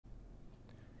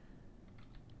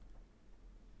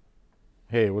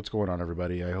Hey, what's going on,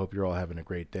 everybody? I hope you're all having a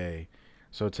great day.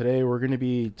 So, today we're going to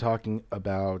be talking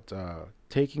about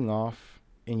taking off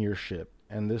in your ship,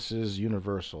 and this is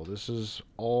universal. This is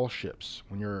all ships.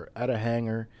 When you're at a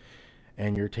hangar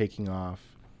and you're taking off,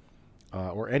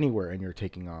 or anywhere and you're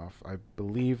taking off, I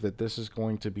believe that this is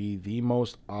going to be the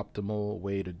most optimal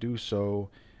way to do so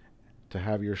to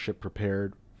have your ship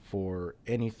prepared for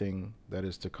anything that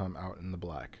is to come out in the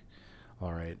black.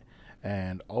 All right.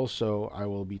 And also, I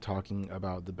will be talking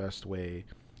about the best way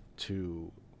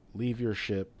to leave your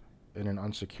ship in an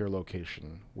unsecure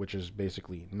location, which is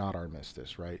basically not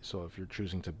armistice, right? So if you're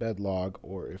choosing to bedlog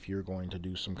or if you're going to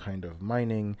do some kind of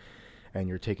mining and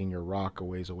you're taking your rock a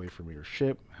ways away from your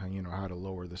ship, how to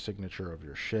lower the signature of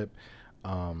your ship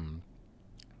um,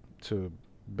 to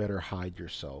better hide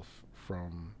yourself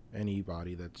from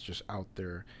anybody that's just out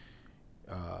there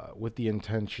with the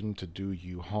intention to do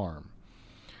you harm.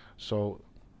 So,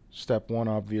 step one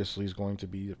obviously is going to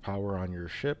be the power on your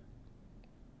ship.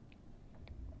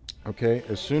 Okay,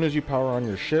 as soon as you power on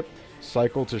your ship,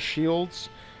 cycle to shields.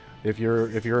 If you're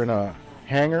in a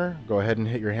hangar, go ahead and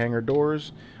hit your hangar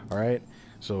doors. All right.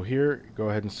 So here, go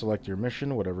ahead and select your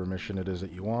mission, whatever mission it is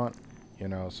that you want.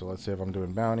 So let's say if I'm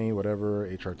doing bounty, whatever,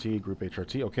 HRT, group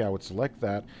HRT. Okay, I would select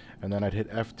that, and then I'd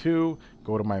hit F2,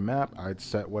 go to my map. I'd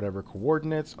set whatever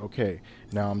coordinates. Okay,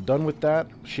 now I'm done with that.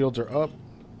 Shields are up.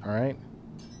 All right.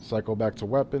 Cycle back to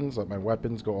weapons. Let my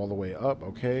weapons go all the way up.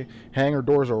 Okay. Hangar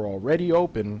doors are already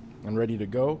open and ready to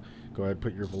go. Go ahead,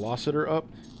 put your velociter up,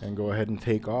 and go ahead and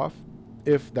take off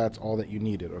if that's all that you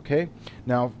needed. Okay.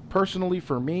 Now, personally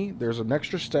for me, there's an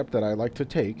extra step that I like to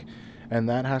take, and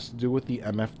that has to do with the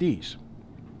MFDs.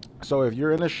 So if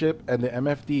you're in a ship and the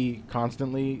MFD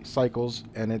constantly cycles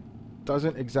and it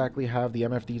doesn't exactly have the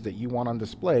MFDs that you want on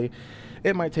display,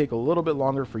 it might take a little bit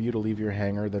longer for you to leave your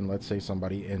hangar than, let's say,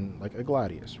 somebody in like a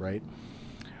Gladius, right?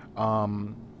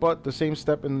 But the same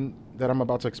step that I'm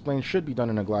about to explain should be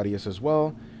done in a Gladius as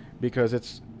well, because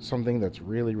it's something that's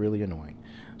really, really annoying.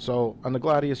 So on the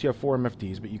Gladius, you have 4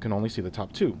 MFDs, but you can only see the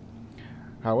top 2.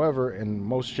 However, in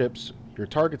most ships, your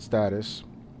target status,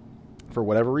 for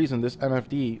whatever reason, this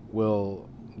MFD will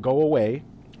go away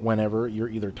whenever you're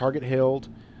either target hailed,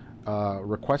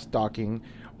 request docking,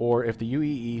 or if the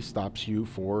UEE stops you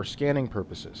for scanning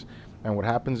purposes. And what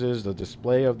happens is the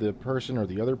display of the person or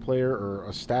the other player or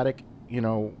a static,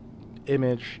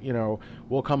 image,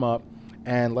 will come up.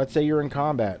 And let's say you're in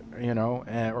combat,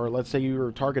 or let's say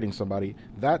you're targeting somebody.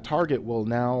 That target will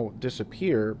now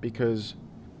disappear because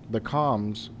the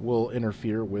comms will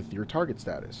interfere with your target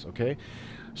status, okay?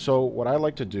 So what I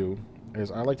like to do is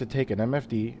I like to take an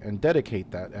MFD and dedicate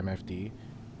that MFD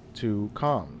to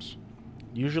comms.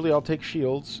 Usually I'll take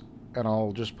shields and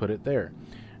I'll just put it there.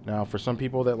 Now, for some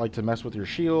people that like to mess with your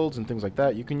shields and things like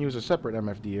that, you can use a separate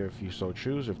MFD if you so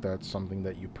choose, if that's something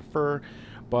that you prefer.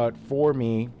 But for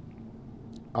me,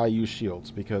 I use shields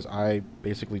because I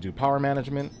basically do power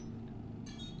management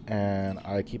and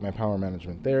I keep my power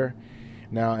management there.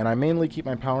 Now, and I mainly keep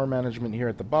my power management here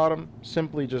at the bottom,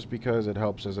 simply just because it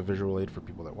helps as a visual aid for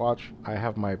people that watch. I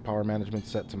have my power management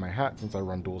set to my hat since I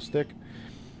run dual stick.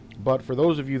 But for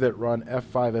those of you that run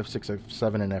F5, F6,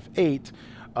 F7, and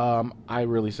F8, I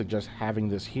really suggest having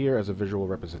this here as a visual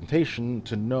representation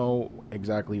to know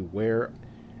exactly where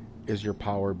is your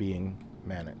power being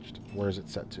managed. Where is it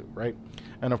set to, right?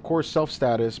 And of course,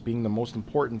 self-status being the most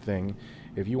important thing.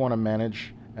 If you want to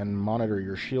manage and monitor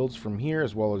your shields from here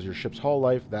as well as your ship's hull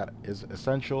life, that is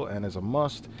essential and is a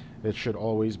must. It should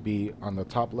always be on the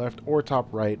top left or top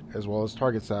right, as well as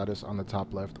target status on the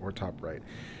top left or top right.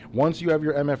 Once you have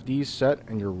your MFDs set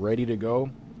and you're ready to go,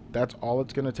 that's all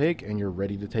it's going to take and you're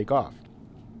ready to take off.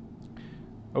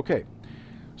 Okay,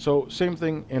 so same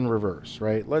thing in reverse,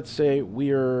 right? Let's say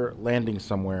we're landing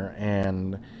somewhere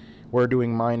and we're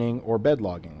doing mining or bed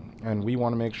logging, and we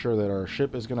want to make sure that our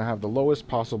ship is going to have the lowest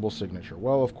possible signature.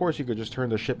 Well, of course, you could just turn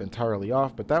the ship entirely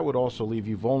off, but that would also leave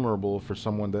you vulnerable for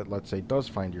someone that, let's say, does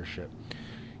find your ship,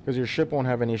 because your ship won't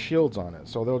have any shields on it,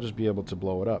 so they'll just be able to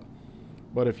blow it up.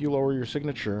 But if you lower your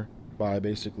signature by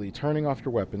basically turning off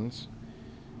your weapons,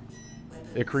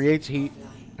 it creates heat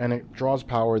and it draws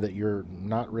power that you're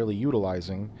not really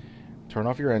utilizing. Turn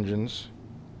off your engines.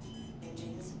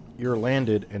 You're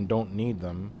landed and don't need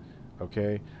them.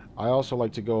 Okay, I also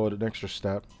like to go an extra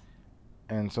step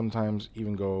and sometimes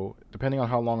even go, depending on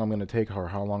how long I'm going to take or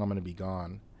how long I'm going to be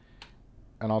gone,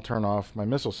 and I'll turn off my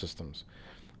missile systems.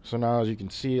 So now, as you can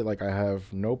see, like, I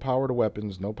have no power to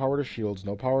weapons, no power to shields,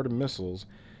 no power to missiles,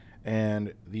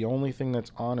 and the only thing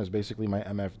that's on is basically my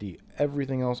MFD.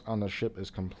 Everything else on the ship is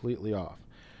completely off.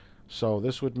 So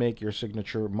this would make your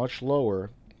signature much lower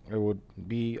It would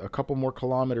be a couple more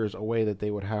kilometers away that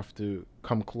they would have to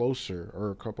come closer,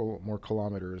 or a couple more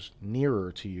kilometers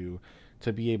nearer to you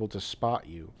to be able to spot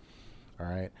you. All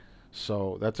right.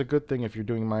 So that's a good thing if you're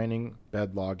doing mining,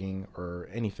 bed logging, or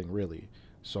anything really.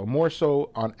 So more so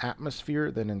on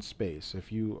atmosphere than in space.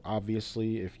 If you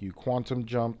quantum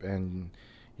jump and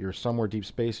you're somewhere deep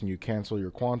space and you cancel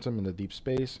your quantum in the deep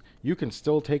space, you can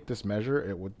still take this measure.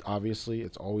 It would obviously,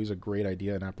 it's always a great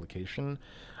idea in application.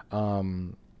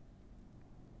 Um,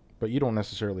 but you don't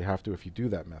necessarily have to if you do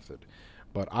that method.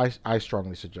 But I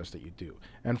strongly suggest that you do.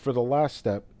 And for the last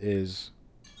step is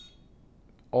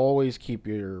always keep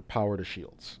your power to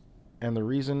shields. And the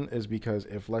reason is because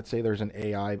if, let's say, there's an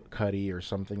AI cuddy or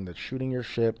something that's shooting your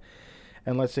ship,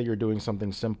 and let's say you're doing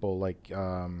something simple like,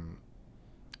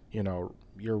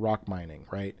 you're rock mining,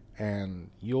 right? And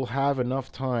you'll have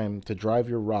enough time to drive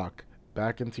your rock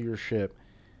back into your ship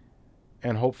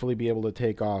and hopefully be able to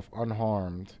take off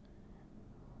unharmed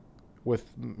with,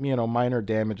 minor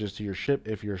damages to your ship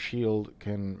if your shield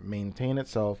can maintain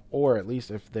itself, or at least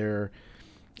if they're,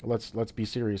 let's be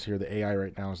serious here. The AI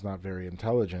right now is not very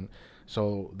intelligent,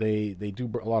 so they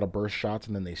do a lot of burst shots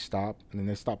and then they stop, and then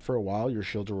they stop for a while. Your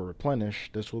shields will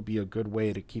replenish. This will be a good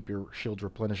way to keep your shields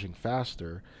replenishing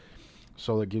faster,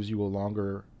 so it gives you a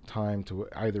longer time to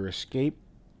either escape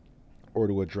or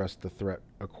to address the threat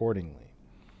accordingly.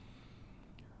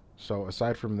 So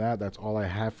aside from that, that's all I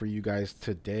have for you guys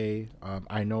today.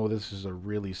 I know this is a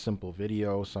really simple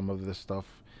video. Some of this stuff,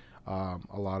 a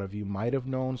lot of you might have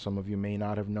known, some of you may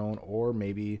not have known, or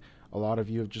maybe a lot of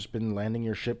you have just been landing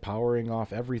your ship, powering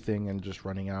off everything and just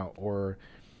running out, or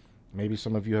maybe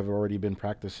some of you have already been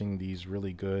practicing these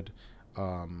really good,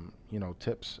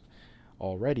 tips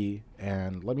already.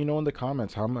 And let me know in the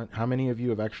comments how many of you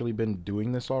have actually been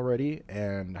doing this already,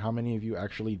 and how many of you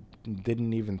actually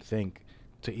didn't even think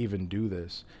to even do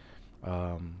this.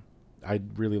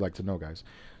 I'd really like to know, guys.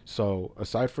 So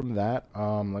aside from that,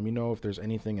 let me know if there's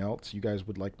anything else you guys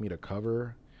would like me to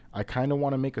cover. I kind of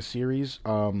want to make a series,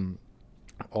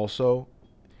 also,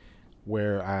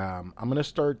 where I'm gonna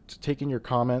start taking your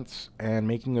comments and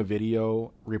making a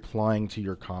video replying to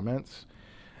your comments.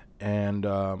 And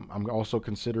I'm also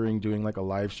considering doing like a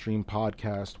live stream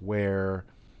podcast where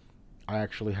I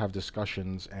actually have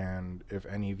discussions, and if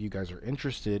any of you guys are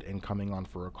interested in coming on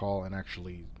for a call and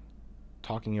actually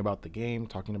talking about the game,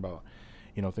 talking about,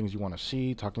 things you want to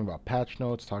see, talking about patch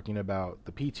notes, talking about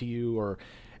the PTU, or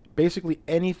basically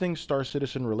anything Star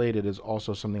Citizen related is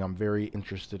also something I'm very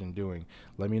interested in doing.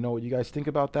 Let me know what you guys think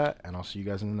about that, and I'll see you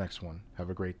guys in the next one. Have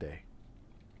a great day.